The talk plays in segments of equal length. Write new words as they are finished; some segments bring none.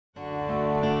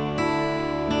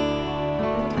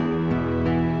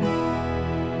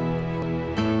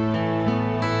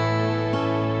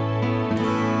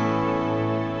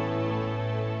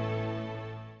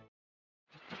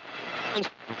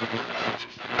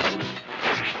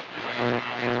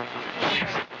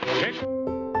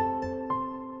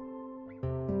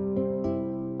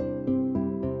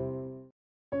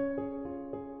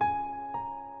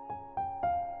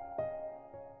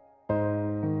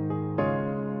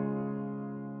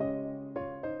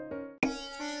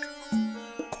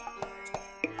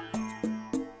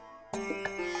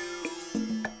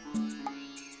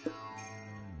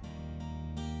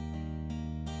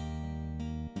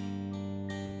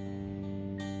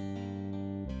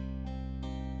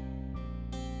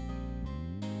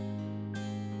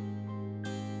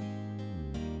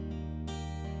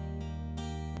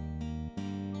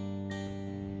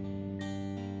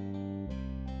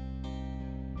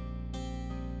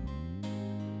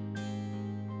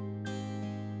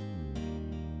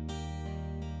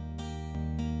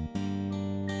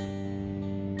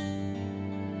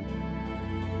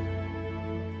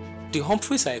The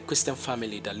Humphreys are a Christian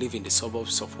family that live in the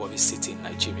suburbs of Warri City,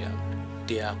 Nigeria.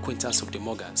 They are acquaintance of the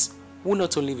Morgans, who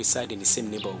not only reside in the same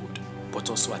neighborhood, but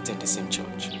also attend the same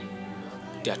church.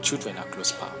 Their children are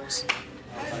close pals.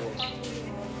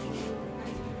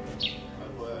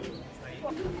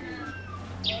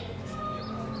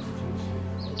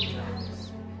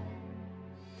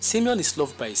 Simeon is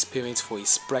loved by his parents for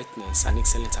his brightness and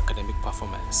excellent academic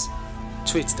performance,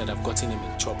 traits that have gotten him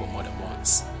in trouble more than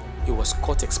once. He was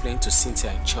caught explaining to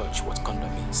Cynthia in church what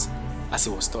condom is, as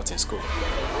he was taught in school.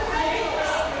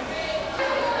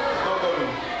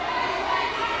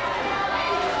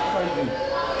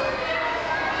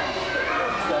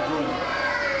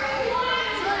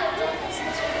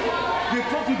 They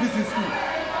taught you this in school,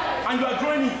 and you are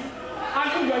drawing it,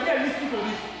 and you are here listening to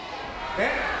this.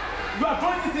 Eh? You are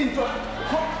drawing this in church.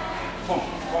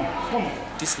 Come.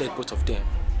 This led both of them,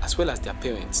 as well as their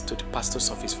parents, to the pastor's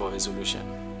office for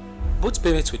resolution. Both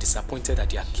parents were disappointed at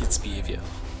their kids' behavior,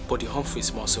 but the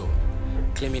Humphreys more so,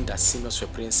 claiming that Simeon's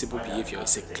reprehensible behavior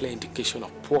is a clear indication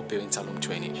of poor parental home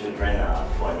training. Children are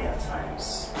funny at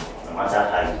times. No matter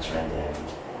how you train them,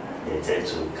 they tend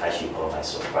to catch you up by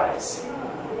surprise.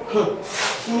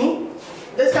 Me?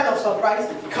 This kind of surprise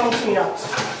counts me out.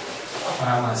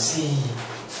 Mama, see,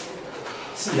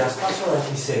 as Pastor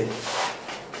rightly said,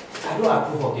 I don't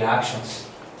approve of their actions,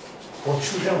 but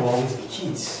children will always be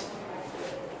kids.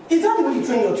 Is that the way you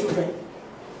train your children?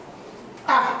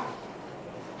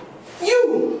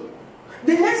 You!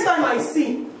 The next time I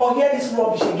see or hear this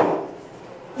rubbish again,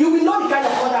 you will know the kind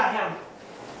of mother I am.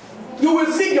 You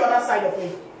will see the other side of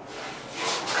me.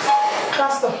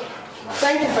 Pastor,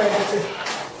 thank you for everything.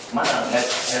 Madam,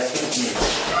 excuse me.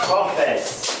 Come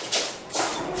first.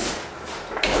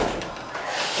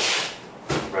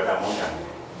 Brother Morgan,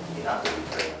 you have to be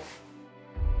praying.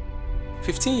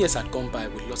 15 years had gone by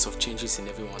with lots of changes in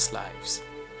everyone's lives.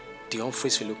 The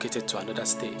Humphreys relocated to another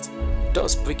state,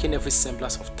 thus breaking every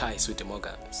semblance of ties with the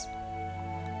Morgans.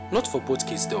 Not for both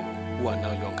kids though, who are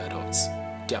now young adults.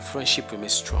 Their friendship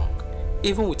remains strong,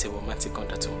 even with a romantic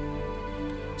undertone.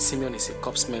 Simeon is a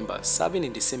corps member serving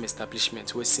in the same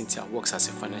establishment where Cynthia works as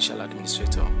a financial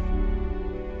administrator.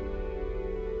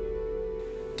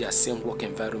 Their same work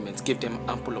environment gave them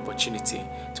ample opportunity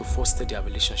to foster their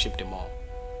relationship the more,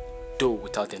 though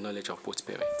without the knowledge of both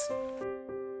parents.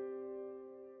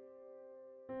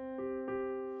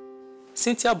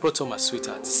 Cynthia brought home her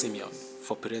sweetheart, Simeon,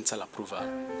 for parental approval.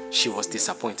 She was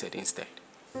disappointed instead.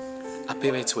 Her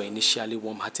parents were initially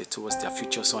warm-hearted towards their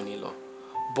future son-in-law,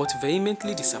 but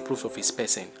vehemently disapproved of his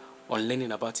person on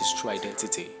learning about his true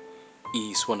identity.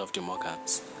 He is one of the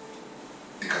Morgans.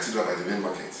 The cathedral by the main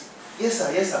market? Yes,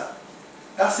 sir.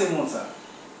 That same one, sir.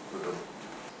 Hold on.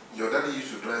 Your daddy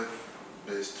used to drive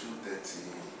Benz 230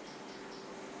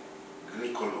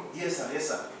 green color. Yes, sir.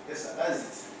 That is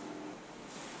it.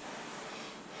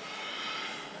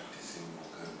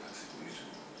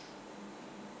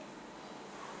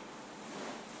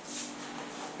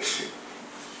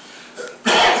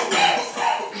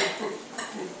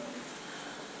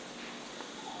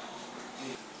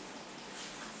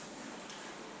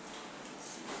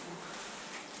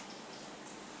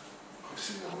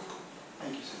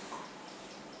 Thank you, sir.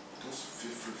 Just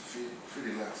feel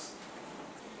relaxed.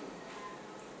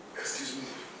 Excuse me.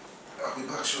 I'll be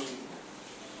back shortly.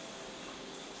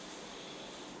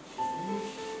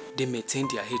 They maintained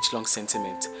their age-long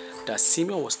sentiment that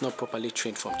Simeon was not properly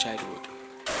trained from childhood.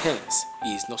 Hence,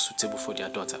 he is not suitable for their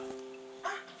daughter.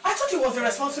 I thought he was a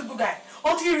responsible guy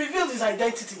until he revealed his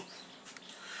identity.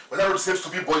 Was that the same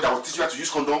stupid boy that was teaching her to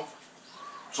use condom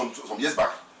some years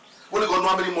back? Only God know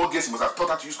how many more girls he must have taught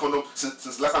her to use condom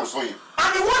since last time we saw him.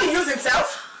 And the one he used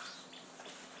himself?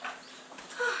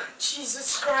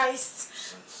 Jesus Christ.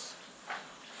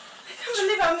 I can't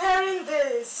believe I'm hearing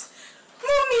this.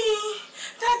 Mommy,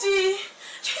 Daddy,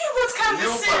 you both can't be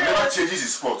serious. He never changes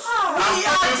his spot. We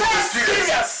are dead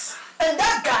serious. And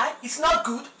that guy is not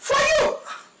good for you.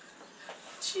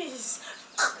 Jeez.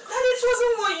 Daddy, it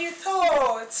wasn't what you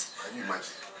thought.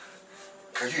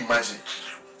 Can you imagine?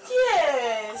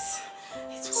 Yes.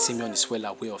 Simeon is well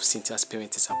aware of Cynthia's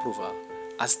parents' disapproval,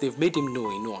 as they've made him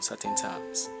know in no uncertain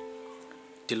terms.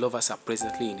 The lovers are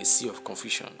presently in a sea of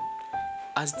confusion,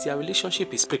 as their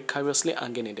relationship is precariously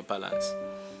hanging in the balance.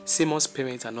 Simon's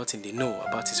parents are not in the know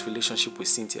about his relationship with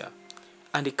Cynthia,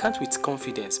 and they can't with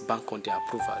confidence bank on their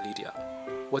approval. Lydia,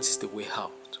 what is the way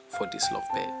out for these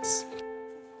lovebirds?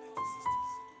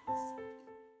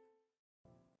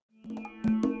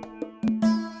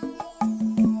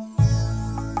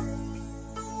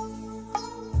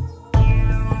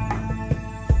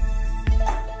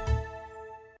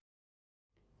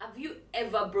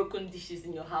 ever broken dishes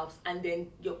in your house and then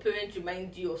your parents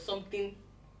remind you of something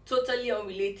totally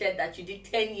unrelated that you did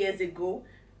 10 years ago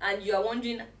and you are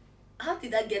wondering, how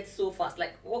did that get so fast?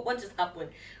 Like, what just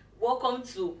happened? Welcome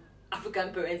to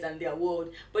African parents and their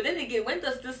world. But then again, when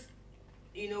does this,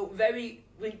 very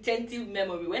retentive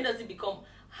memory, when does it become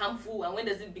harmful and when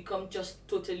does it become just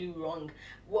totally wrong?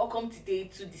 Welcome today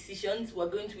to Decisions. We're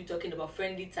going to be talking about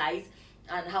friendly ties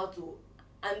and how to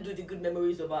undo the good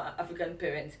memories of our African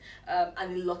parents,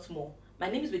 and a lot more. My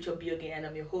name is Rachel Bioge and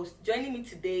I'm your host. Joining me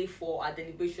today for our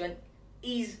deliberation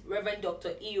is Reverend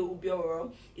Dr. Iyo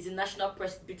Ubiororo. He's a national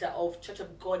presbyter of Church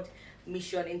of God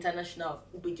Mission International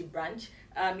Ubeji branch.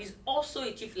 He's also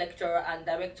a chief lecturer and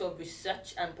director of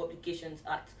research and publications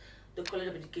at the College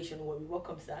of Education.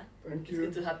 Welcome, sir. Thank you.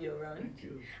 It's good to have you around. Thank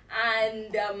you.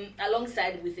 And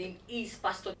alongside with him is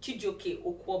Pastor Chijoke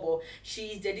Okwobo. She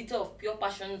is the editor of Pure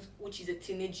Passions, which is a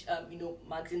teenage,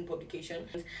 magazine publication,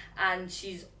 and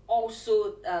she's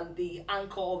also the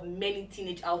anchor of many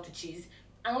teenage outreaches,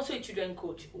 and also a children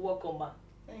coach. Welcome, ma.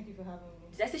 Thank you for having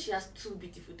me. Did I say she has 2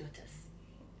 beautiful daughters?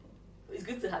 It's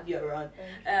good to have you around.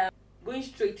 Going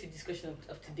straight to discussion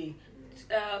of today.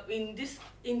 In this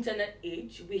internet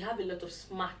age, we have a lot of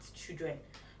smart children,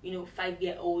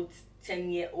 5-year-olds,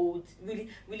 10-year-olds, really,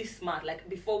 really smart. Like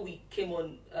before we came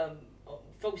on,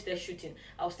 before we started shooting,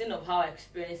 I was thinking of how I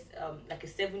experienced like a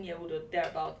 7-year-old or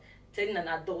thereabout telling an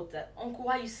adult that, "Uncle,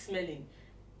 why are you smelling?"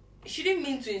 She didn't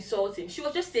mean to insult him. She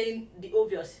was just saying the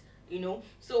obvious,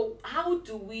 So how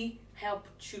do we help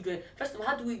children? First of all,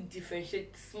 how do we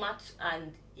differentiate smart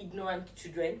and ignorant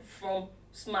children from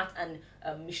smart and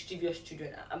mischievous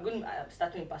children? I'm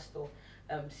starting with Pastor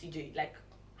CJ. Like,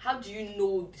 how do you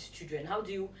know these children? How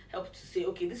do you help to say,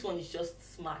 okay, this one is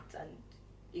just smart and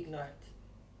ignorant?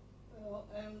 Well,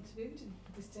 to be able to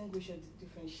distinguish or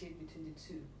differentiate between the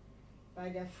two, by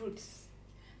their fruits,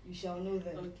 you shall know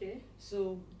them. Okay.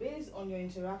 So, based on your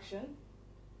interaction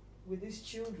with these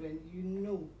children,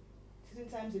 certain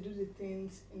times they do the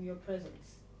things in your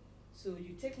presence. So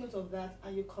you take note of that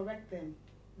and you correct them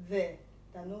there.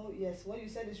 That no, yes, what you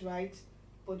said is right,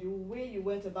 but the way you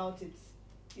went about it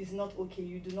is not okay.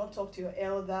 You do not talk to your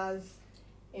elders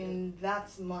in that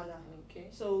manner. Okay.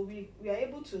 So we are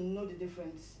able to know the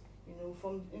difference.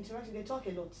 From interaction, they talk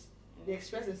a lot. They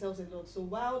express themselves a lot. So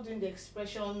while doing the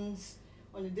expressions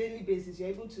on a daily basis, you're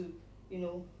able to,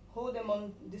 hold them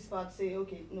on this part, say,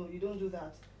 okay, no, you don't do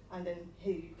that. And then,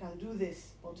 hey, you can do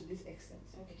this, but to this extent,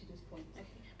 okay, to this point. Okay.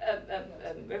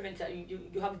 Reverend,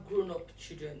 you have grown-up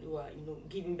children who are,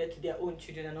 giving birth to their own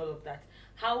children and all of that.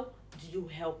 How do you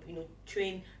help,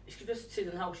 train? The scripture says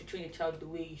on how we should train a child the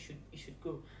way he should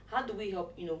grow. How do we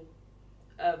help,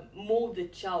 mold the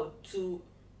child to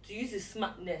use his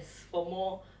smartness for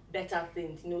more better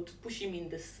things, to push him in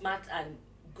the smart and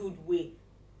good way?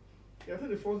 I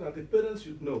think the first that the parents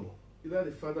should know, either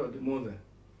the father or the mother,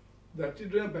 that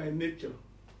children by nature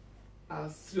are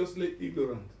seriously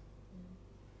ignorant.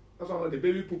 That's why when the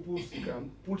baby poo-poos, you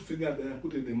can put finger there and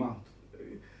put it in the mouth.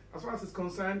 As far as it's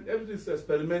concerned, everything is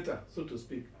experimental, so to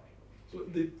speak. So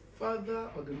the father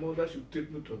or the mother should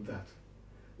take note of that.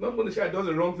 Not when the child does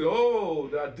the wrong thing, oh,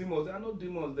 there are demons. There are no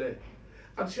demons there.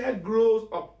 And the child grows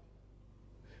up.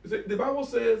 You see, the Bible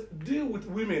says, deal with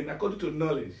women according to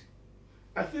knowledge.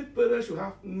 I think parents should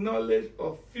have knowledge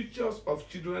of features of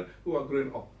children who are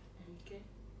growing up. Okay.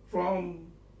 From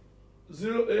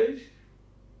 0 age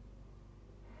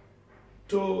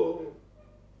to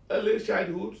early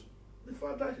childhood, the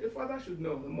father should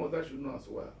know, the mother should know as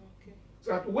well. Okay.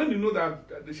 So that when you know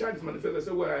that the child is manifested,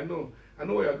 say, well, I know what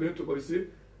you are going to, but you see,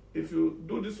 if you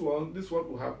do this one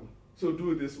will happen. So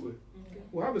do it this way. Okay.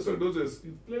 We have a song those days,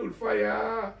 you play with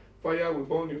fire, fire will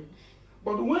burn you.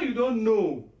 But when you don't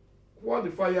know what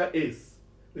the fire is,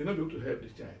 they're not able to help the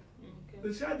child. Okay.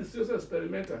 The child is seriously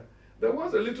experimental. There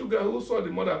was a little girl who saw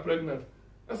the mother pregnant.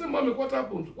 I said, Mommy, what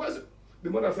happened? What is it? The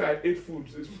mother said, I ate food.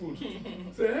 It's food.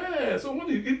 Say, hey, so when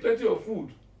you eat plenty of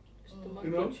food,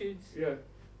 yeah.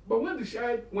 But when the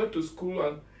child went to school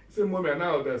and said, Mommy, I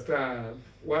now understand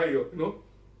why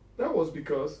that was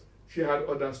because she had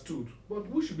understood. But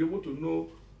we should be able to know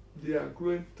their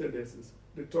growing tendencies.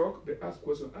 They talk, they ask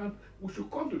questions, and we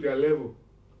should come to their level.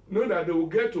 Know that they will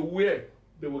get to where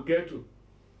they will get to,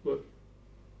 but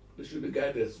they should be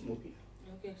guided smoothly.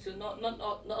 Okay, so not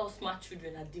all smart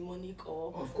children are demonic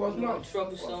or of course not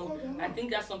troublesome. Of course not. I think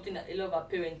that's something that a lot of our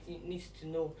parents needs to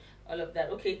know. All of that.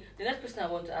 Okay, the next question I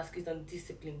want to ask is on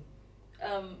discipline.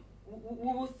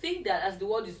 We will think that as the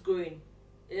world is growing,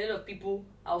 a lot of people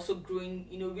are also growing,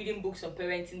 reading books on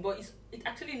parenting, but it's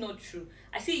actually not true.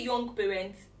 I see young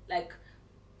parents, like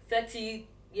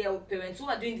 30-year-old parents, who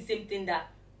are doing the same thing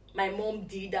that my mom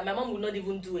did that my mom would not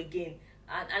even do again.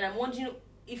 And I'm wondering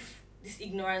if this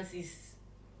ignorance is,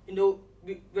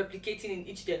 replicating in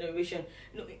each generation.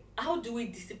 How do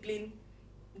we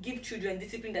give children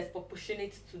discipline that's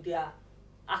proportionate to their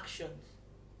actions?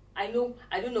 I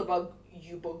don't know about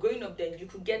you, but growing up then, you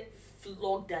could get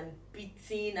flogged and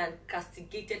beaten and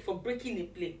castigated for breaking a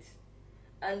plate,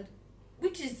 and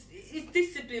which is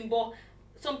discipline. But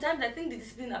sometimes I think the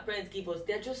discipline our parents give us,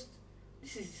 they're just,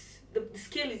 the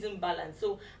scale isn't balanced.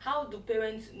 So how do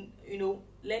parents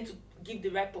learn to give the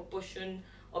right proportion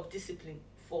of discipline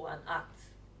for an act?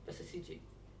 Versus CJ.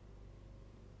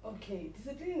 Okay,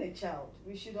 disciplining a child,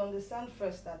 we should understand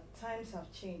first that times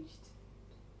have changed,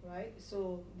 right?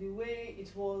 So the way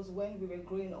it was when we were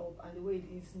growing up and the way it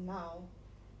is now,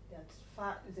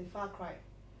 is a far cry.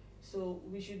 So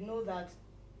we should know that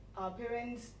our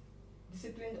parents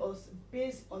disciplined us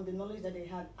based on the knowledge that they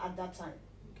had at that time.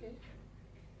 Okay.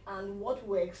 And what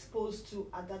we were exposed to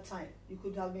at that time. You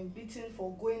could have been beaten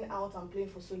for going out and playing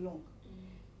for so long.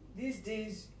 These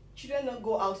days, children don't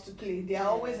go out to play. They are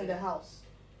always in the house.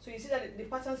 So you see that the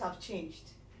patterns have changed,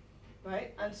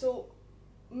 right? And so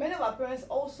many of our parents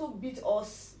also beat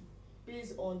us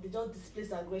based on, they just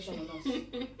displaced aggression on us,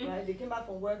 right? They came back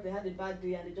from work, they had a bad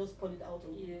day, and they just poured it out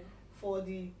on you for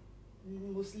the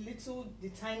most little, the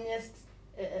tiniest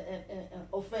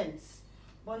offense.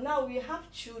 But now we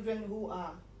have children who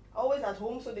are always at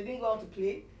home, so they didn't go out to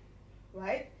play,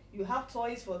 right? You have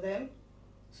toys for them.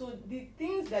 So the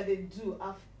things that they do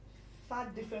are far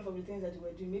different from the things that they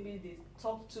were doing. Maybe they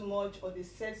talked too much, or they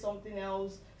said something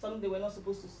else, something they were not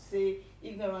supposed to say,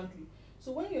 ignorantly.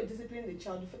 So when you're disciplining the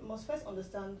child, you must first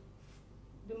understand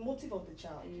the motive of the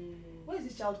child. Where is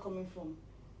this child coming from?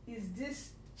 Is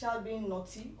this child being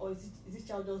naughty, or is this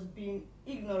child just being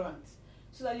ignorant?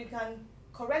 So that you can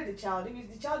correct the child.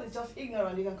 If the child is just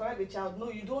ignorant, you can correct the child.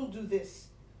 No, you don't do this.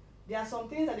 There are some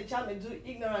things that the child may do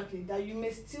ignorantly that you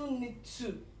may still need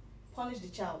to punish the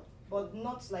child, but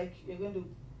not like you're going to,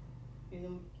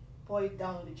 pour it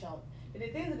down on the child. But the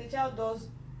things that the child does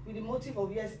with the motive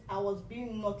of, yes, I was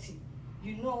being naughty,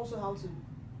 you know also how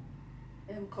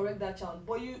to correct that child.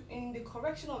 But in the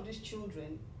correction of these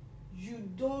children, you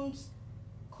don't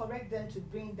correct them to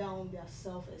bring down their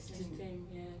self-esteem,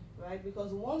 right?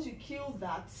 Because once you kill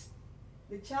that,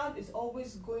 the child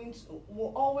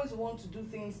will always want to do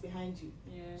things behind you.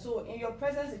 So in your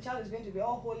presence, the child is going to be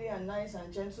all holy and nice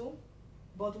and gentle,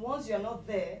 but once you're not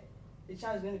there, the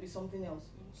child is going to be something else.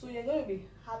 So you're going to be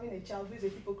having a child who is a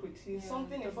hypocrite. He's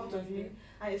something in front of you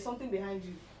and he's something behind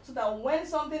you. So that when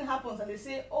something happens and they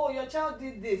say, oh, your child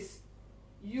did this,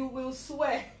 you will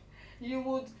swear. You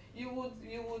would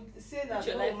say that,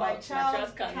 oh, my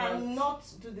child cannot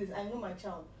do this. I know my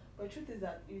child. But the truth is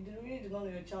that you really do not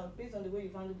know your child based on the way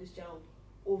you've handled this child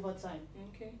over time.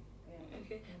 Okay.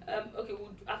 Okay. Okay,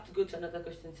 we'll have to go to another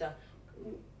question, sir.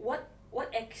 What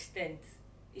extent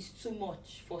is too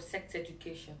much for sex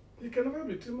education? It can never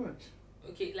be too much.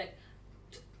 Okay, like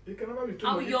it can never be too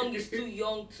how much. young is too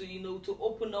young to to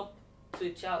open up to a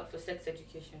child for sex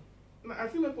education? I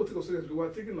think when political serious, we were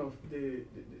thinking of the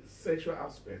sexual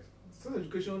aspect. Sex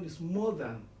education is more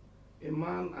than a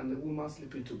man and a woman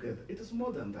sleeping together. It is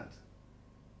more than that.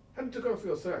 How do you take care of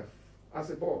yourself as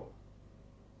a boy,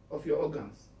 of your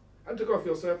organs? How do you take care of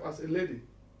yourself as a lady?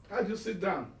 How do you sit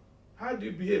down? How do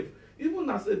you behave? Even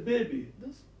as a baby,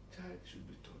 this child should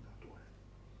be taught that way.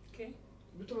 Okay.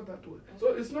 Be taught that way. Okay.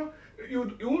 So it's not,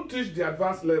 you won't teach the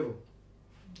advanced level.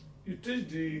 You teach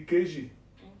the KG,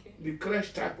 the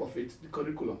crash type of it, the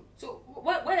curriculum. So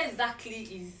what exactly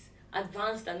is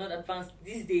advanced and not advanced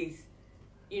these days?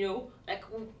 Like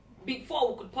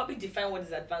before we could probably define what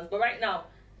is advanced, but right now,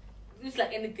 it's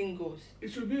like anything goes.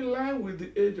 It should be in line with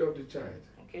the age of the child.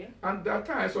 Okay. And at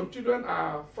times, some children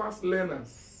are fast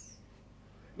learners.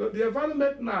 The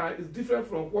environment now is different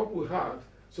from what we had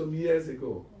some years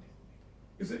ago.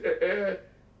 You see,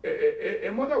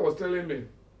 a mother was telling me,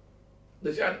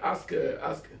 the child asked,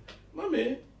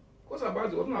 Mommy, what's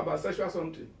about it? What's not about sexual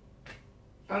something?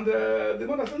 And the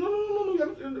mother said, no,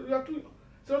 you are too.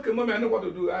 Said, okay, Mommy, I know what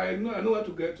to do. I know where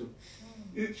to get to.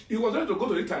 He was ready to go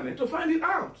to the internet to find it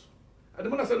out. And the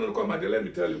mother said, no, come, my dear, let me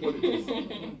tell you what it is.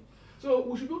 So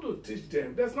we should be able to teach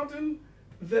them. There's nothing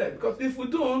there. Because if we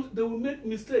don't, they will make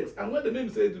mistakes. And when they make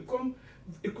mistakes,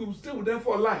 it could stay with them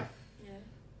for life. Yeah.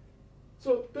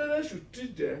 So parents should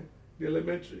teach them the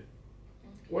elementary.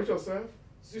 Okay. Watch yourself,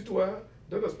 sit well,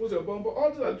 don't expose your bum, but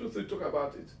all these are two things, talk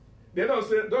about it. They don't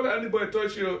say, don't let anybody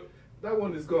touch you. That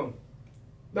one is gone.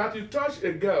 That you touch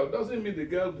a girl doesn't mean the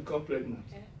girl will become pregnant.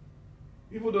 Okay.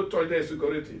 Even though touch there is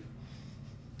figurative.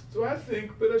 So I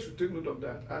think parents should take note of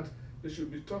that, and they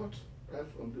should be taught right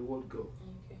from the word go.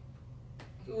 Okay.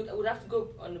 We'll have to go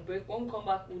on a break. When we come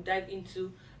back, we'll dive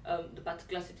into the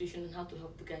particular situation and how to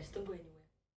help the guys. Don't go anywhere.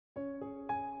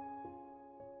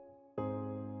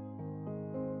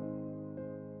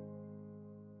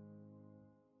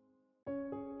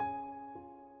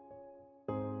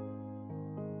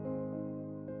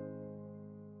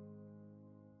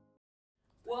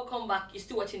 Welcome back. You're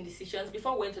still watching Decisions.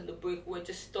 Before we went on the break, we were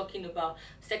just talking about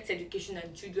sex education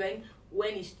and children.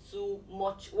 When is too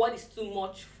much? What is too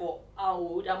much for our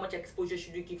old? How much exposure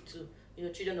should we give to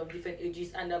children of different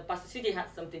ages? And Pastor CJ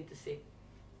had something to say.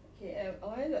 Okay, I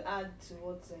wanted to add to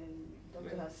what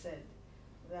Dr. has said,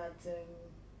 that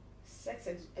sex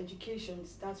education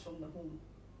starts from the home,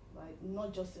 right?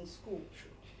 Not just in school.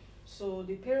 Sure. So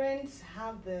the parents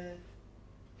have the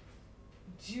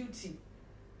duty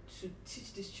to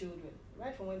teach these children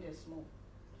right from when they're small.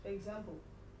 For example,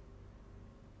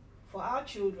 for our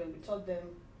children, we taught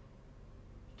them,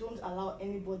 don't allow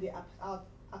anybody out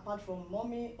apart from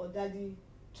mommy or daddy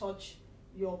touch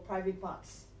your private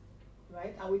parts,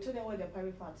 right? And we told them what their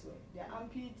private parts were: their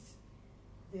armpits,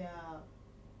 their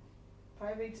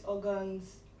private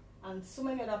organs, and so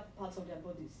many other parts of their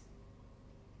bodies,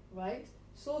 right?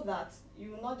 So that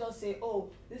you will not just say, oh,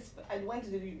 I went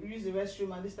to use the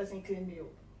restroom and this person cleaned me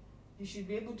up. You should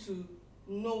be able to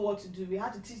know what to do. We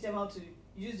had to teach them how to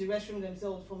use the restroom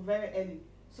themselves from very early,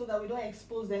 so that we don't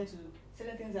expose them to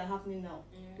certain things that are happening now.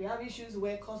 Yeah. We have issues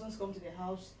where cousins come to the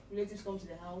house, relatives come to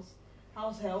the house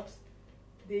helps.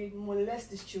 They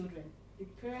molest these children. The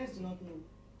parents do not know.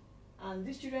 And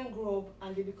these children grow up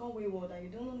and they become wayward, and you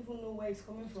don't even know where it's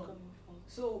coming from.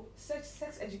 So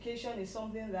sex education is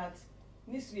something that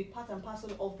needs to be part and parcel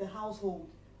of the household,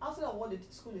 outside of what the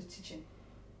school is teaching.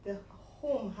 The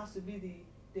home has to be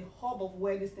the hub of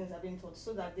where these things are being taught,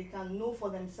 so that they can know for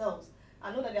themselves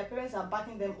and know that their parents are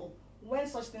backing them up when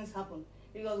such things happen.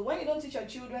 Because when you don't teach your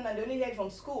children and they only hear it from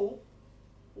school,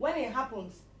 when it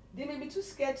happens, they may be too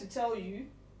scared to tell you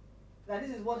that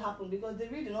this is what happened, because they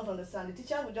really do not understand. The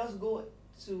teacher will just go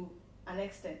to an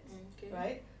extent, okay,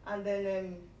 right? And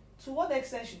then to what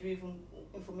extent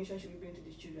information should we bring to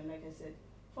these children? Like I said,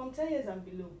 from 10 years and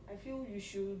below, I feel you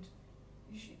shouldn't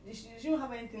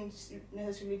have anything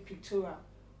necessarily pictorial,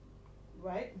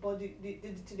 right? But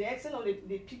to the extent of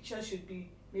the picture should be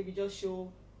maybe just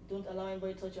show, don't allow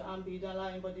anybody to touch your armpit, don't allow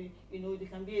anybody, there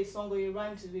can be a song or a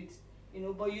rhyme to it,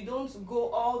 but you don't go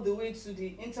all the way to the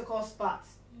intercourse part.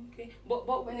 Okay, but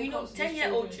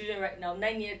 10-year-old children right now,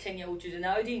 9-year, 10-year-old children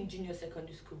are already in junior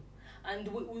secondary school, and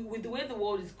with the way the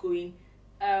world is going,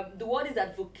 the world is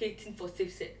advocating for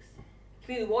safe sex. I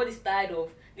think the world is tired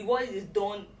of, the world is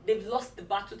done. They've lost the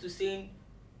battle to saying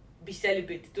be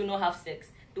celibate, do not have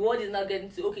sex. The world is now getting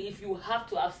to, okay, if you have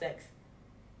to have sex,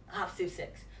 have safe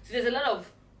sex. So there's a lot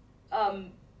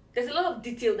of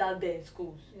detail out there in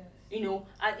schools. Yes.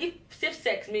 And if safe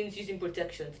sex means using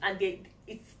protections, and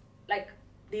it's like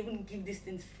they even give these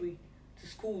things free to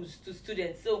schools, to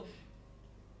students. So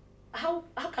how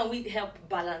can we help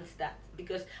balance that?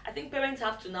 Because I think parents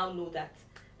have to now know that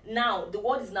now the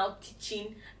world is now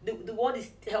teaching, the world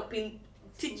is helping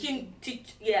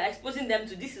exposing them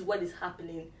to this is what is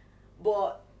happening,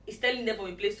 but it's telling them from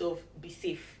a place of be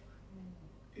safe.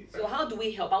 So how do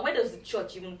we help, and where does the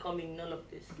church even come in all of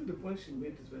this? I think the point she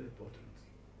made is very important.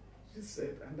 She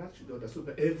said, and that should be understood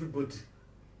by everybody,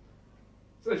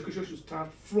 so education should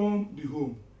start from the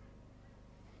home.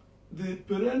 The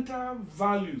parental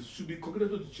values should be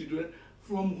communicated to the children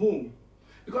from home,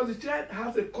 because the child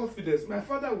has a confidence. My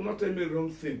father will not tell me wrong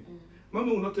thing.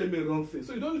 Mama will not tell me wrong thing.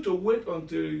 So you don't need to wait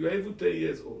until you are even 10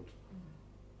 years old.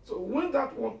 So when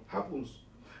that one happens,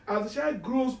 as the child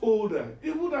grows older,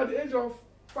 even at the age of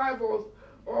 5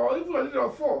 or even at the age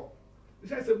of 4, the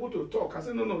child is able to talk. I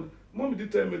say, no, mommy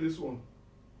did tell me this one.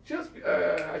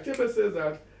 Achebe says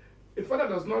that a father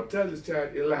does not tell his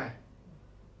child a lie.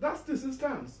 That's the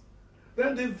instance.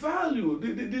 Then the value,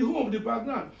 the home, the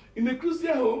background. In a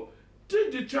Christian home,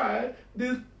 teach the child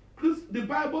the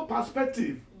Bible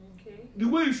perspective, the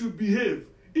way you should behave,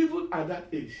 even at that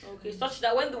age. Okay, such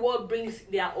that when the world brings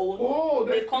their own,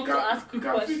 they come to ask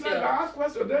questions. You can ask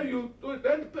questions. Then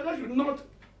the parents should not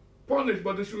punish,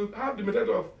 but they should have the method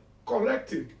of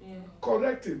correcting. Yeah.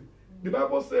 Correcting. The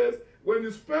Bible says, when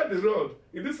you spread the rod,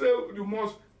 it did say you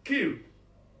must kill,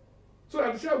 so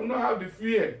that the child will not have the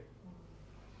fear.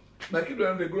 My kids,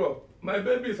 when they grow up, my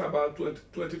baby is about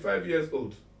 25 years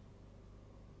old.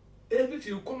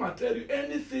 Everything will come and tell you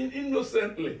anything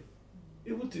innocently,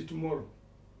 even till tomorrow.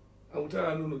 I will tell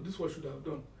her, no, this is what I should have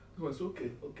done. This one says,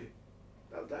 okay.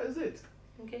 That is it.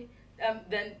 Okay.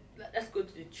 Then let's go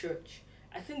to the church.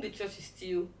 I think the church is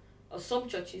still, or some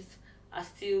churches are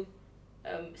still,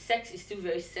 sex is still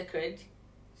very sacred.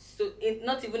 So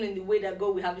not even in the way that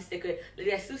God will have it secret,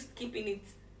 they are still keeping it.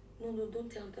 No,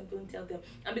 don't tell them, don't tell them.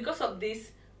 And because of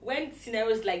this, when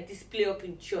scenarios like this play up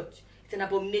in church, it's an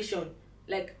abomination.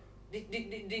 Like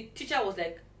the teacher was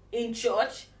like, in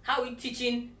church, how are we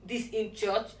teaching this in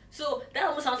church? So that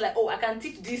almost sounds like, oh, I can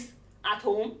teach this at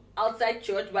home, outside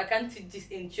church, but I can't teach this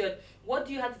in church. What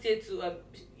do you have to say to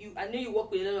you? I know you work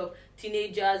with a lot of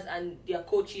teenagers and their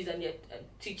coaches and their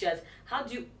teachers.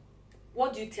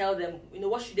 What do you tell them?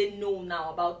 What should they know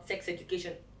now about sex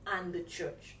education and the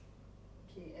church?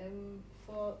 Okay,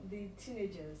 for the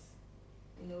teenagers,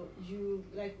 you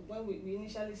like when we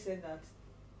initially said that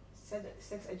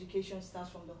sex education starts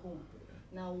from the home.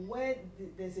 Now, where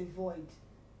there's a void,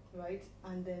 right,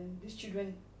 and then these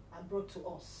children are brought to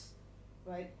us,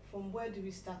 right? From where do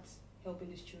we start helping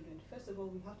these children? First of all,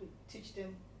 we have to teach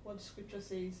them what the scripture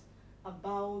says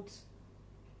about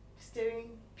staying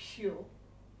pure,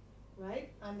 right?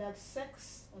 And that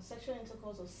sex or sexual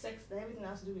intercourse or sex, that everything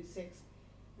has to do with sex,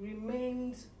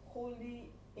 remains holy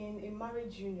in a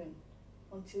marriage union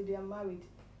until they are married.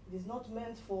 It is not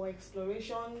meant for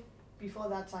exploration before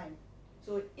that time.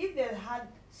 So if they had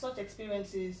such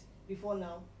experiences before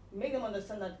now, make them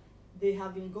understand that they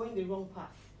have been going the wrong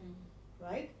path,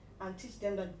 right? And teach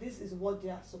them that this is what they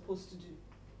are supposed to do,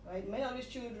 right? Many of these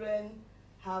children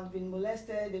have been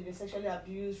molested, they've been sexually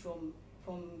abused from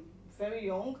very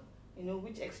young,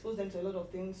 which exposed them to a lot of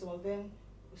things. Some of them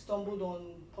stumbled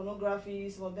on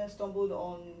pornography, some of them stumbled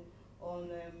on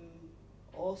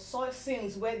or saw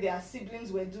sins where their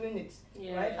siblings were doing it,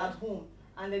 right, at home.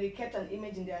 And then they kept an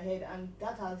image in their head, and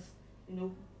that has,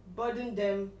 burdened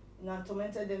them and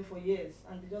tormented them for years,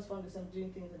 and they just found themselves doing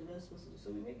things that they weren't supposed to do.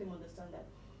 So we make them understand that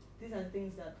these are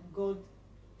things that God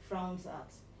frowns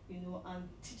at, and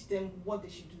teach them what they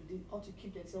should do. They ought to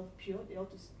keep themselves pure, they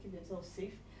ought to keep themselves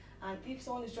safe, and if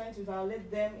someone is trying to violate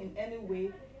them in any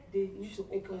way, they need to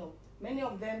open up. Many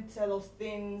of them tell us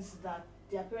things that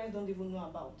their parents don't even know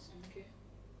about. Okay.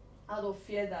 Out of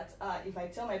fear that if I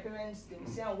tell my parents, they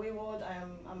will say I'm wayward,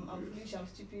 I'm foolish, I'm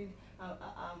stupid,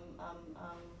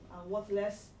 I'm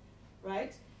worthless,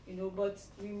 right? But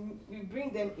we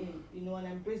bring them in, and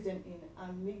embrace them in,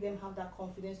 and make them have that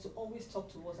confidence to always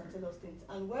talk to us and tell us things.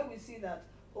 And where we see that,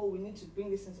 we need to bring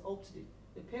these things up to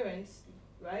the parents,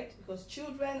 right? Because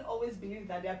children always believe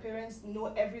that their parents know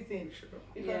everything.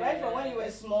 Because right from when you were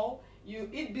small, you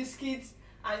eat biscuits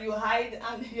and you hide,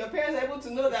 and your parents are able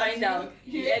to know that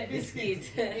you ate biscuits.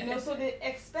 So they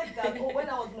expect that, when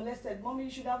I was molested, Mommy, you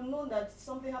should have known that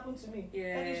something happened to me.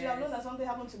 Yes. You should have known that something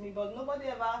happened to me, but nobody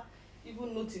ever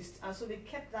even noticed. And so they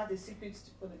kept that a secret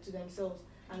to themselves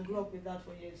and grew up with that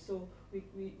for years. So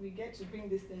we get to bring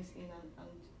these things in and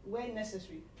where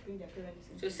necessary, bring their parents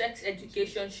in. So sex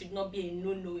education should not be a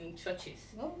no-no in churches?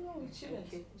 No, it shouldn't.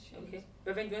 Okay.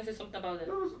 Reverend, do you want to say something about that?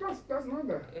 No, that's not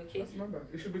that. Okay. That's not that.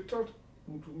 It should be taught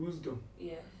with wisdom.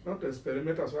 Yeah. Not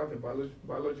experimenters who have a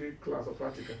biology class or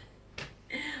practical.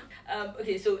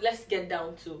 Okay, so let's get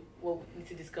down to what we need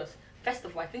to discuss. First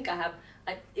of all, I think I have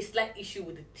a slight issue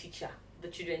with the teacher, the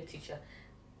children teacher.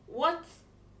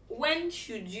 When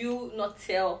should you not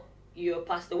tell your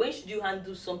pastor? When should you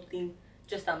handle something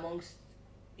just amongst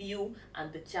you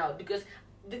and the child? Because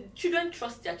the children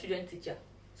trust their children teacher,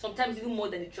 sometimes even more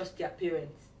than they trust their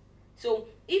parents. So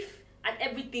if at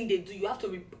everything they do, you have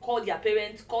to call their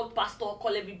parents, call pastor,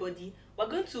 call everybody, we're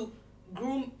going to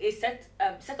groom a set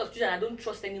of children I don't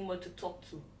trust anymore to talk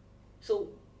to. So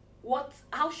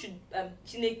how should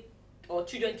teenage or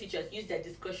children teachers use their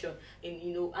discussion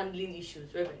in handling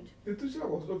issues, Reverend? The teacher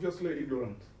was obviously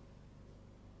ignorant.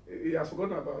 He has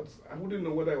forgotten about, I wouldn't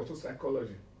know whether it was taught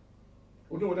psychology.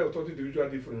 I wouldn't know whether it was taught individual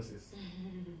differences.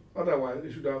 Otherwise,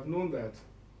 he should have known that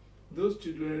those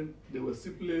children, they were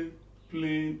simply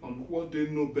playing on what they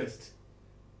know best,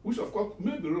 which of course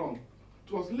may be wrong.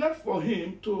 It was left for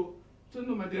him to say,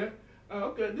 no, my dear,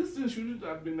 okay, this thing shouldn't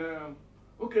have been,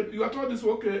 okay, you are taught this,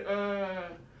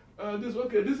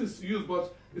 this is used,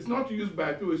 but it's not used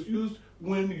by people, it's used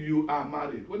when you are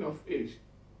married, when you're of age.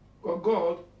 Because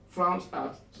God frowns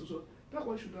at, so that's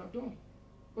what he should have done.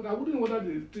 But I wouldn't know whether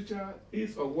the teacher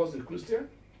is or was a Christian.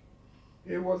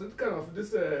 He was kind of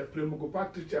this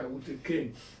Premogopak teacher with a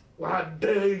cane. Why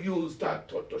dare you start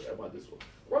talking about this one?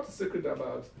 What's the secret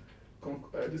about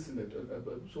this thing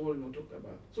that someone talked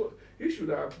about? So he should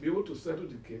have been able to settle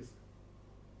the case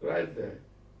right there,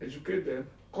 educate them,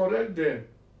 correct them,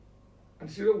 and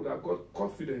the children would have got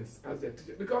confidence as their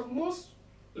teacher. Because most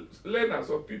learners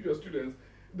or people, students,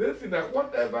 they think that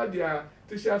whatever their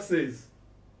teacher says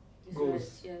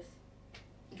goes. Yes.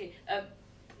 Okay.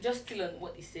 Just still on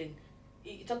what he's saying.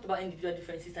 He talked about individual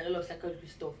differences and a lot of psychological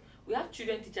stuff. We have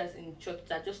children teachers in church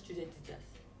that are just student teachers.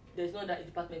 there's no other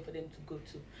department for them to go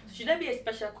to. So should there be a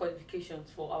special qualifications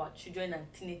for our children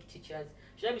and teenage teachers?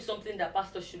 Should there be something that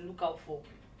pastors should look out for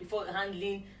before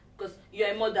handling? Because you're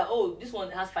a mother, oh, this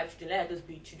one has 5 children, let her just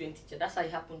be a children teacher. That's how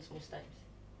it happens most times.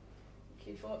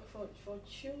 Okay, for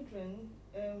children,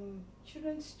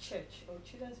 children's church or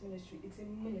children's ministry, it's a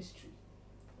ministry,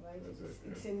 right?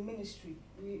 It's a ministry.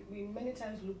 We many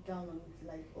times look down on it,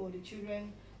 like, oh, the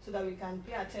children, so that we can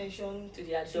pay attention to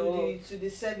the adults, to the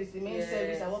service, the main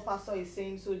service, and what pastor is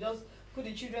saying. So just put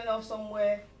the children off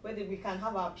somewhere where we can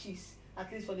have our peace,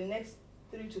 at least for the next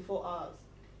 3 to 4 hours.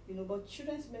 You know, but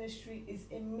children's ministry is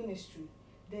a ministry.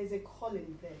 There's a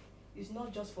calling there. It's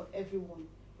not just for everyone,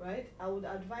 right? I would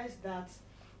advise that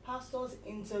pastors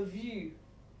interview,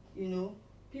 you know,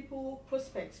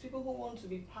 prospects, people who want to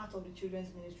be part of the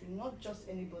children's ministry, not just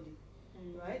anybody,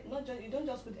 right? Not just, you don't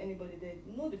just put anybody there.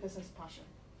 Know the person's passion,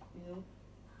 you know.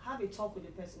 Have a talk with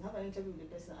the person, have an interview with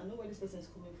the person, and know where this person is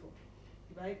coming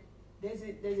from, right? There's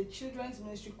a children's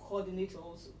ministry coordinator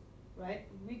also, right?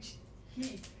 Which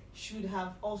he should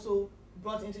have also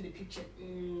brought into the picture,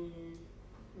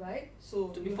 right? So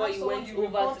before you went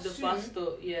over to the pastor,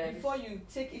 yeah. Before you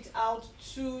take it out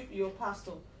to your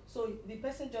pastor, so the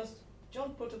person just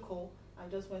jumped protocol and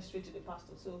just went straight to the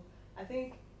pastor. So I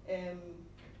think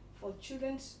for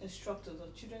children's instructors or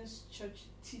children's church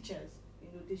teachers, you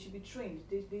know, they should be trained.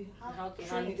 They have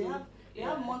training. They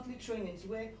have monthly trainings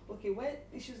where, okay, when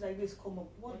issues like this come up,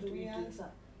 what do we answer?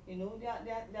 You know, there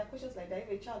are questions like that.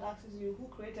 If a child asks you, who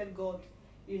created God?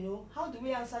 You know, how do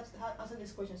we answer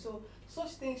this question? So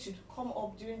such things should come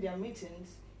up during their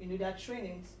meetings, you know, their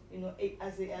trainings, you know,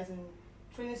 as in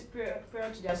trainings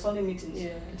prior to their Sunday meetings. Yeah.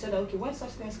 And tell them, okay, when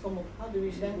such things come up, how do we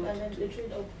then they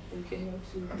train up? Okay. You know,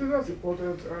 I think that's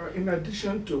important. In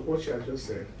addition to what you have just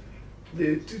said,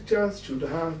 the teachers should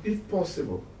have, if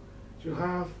possible, to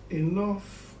have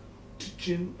enough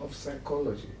teaching of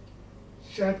psychology,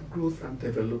 child growth and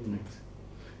development.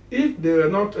 If they are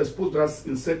not exposed as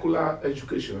in secular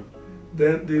education,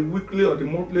 then the weekly or the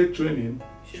monthly training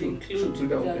should do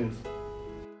that things.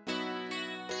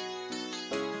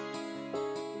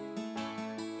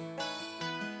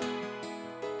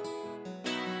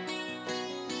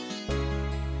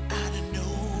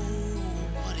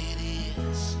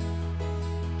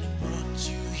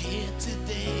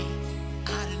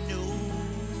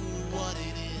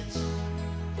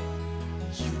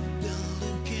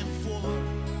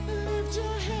 Lift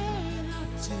your head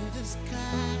up to the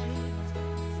sky.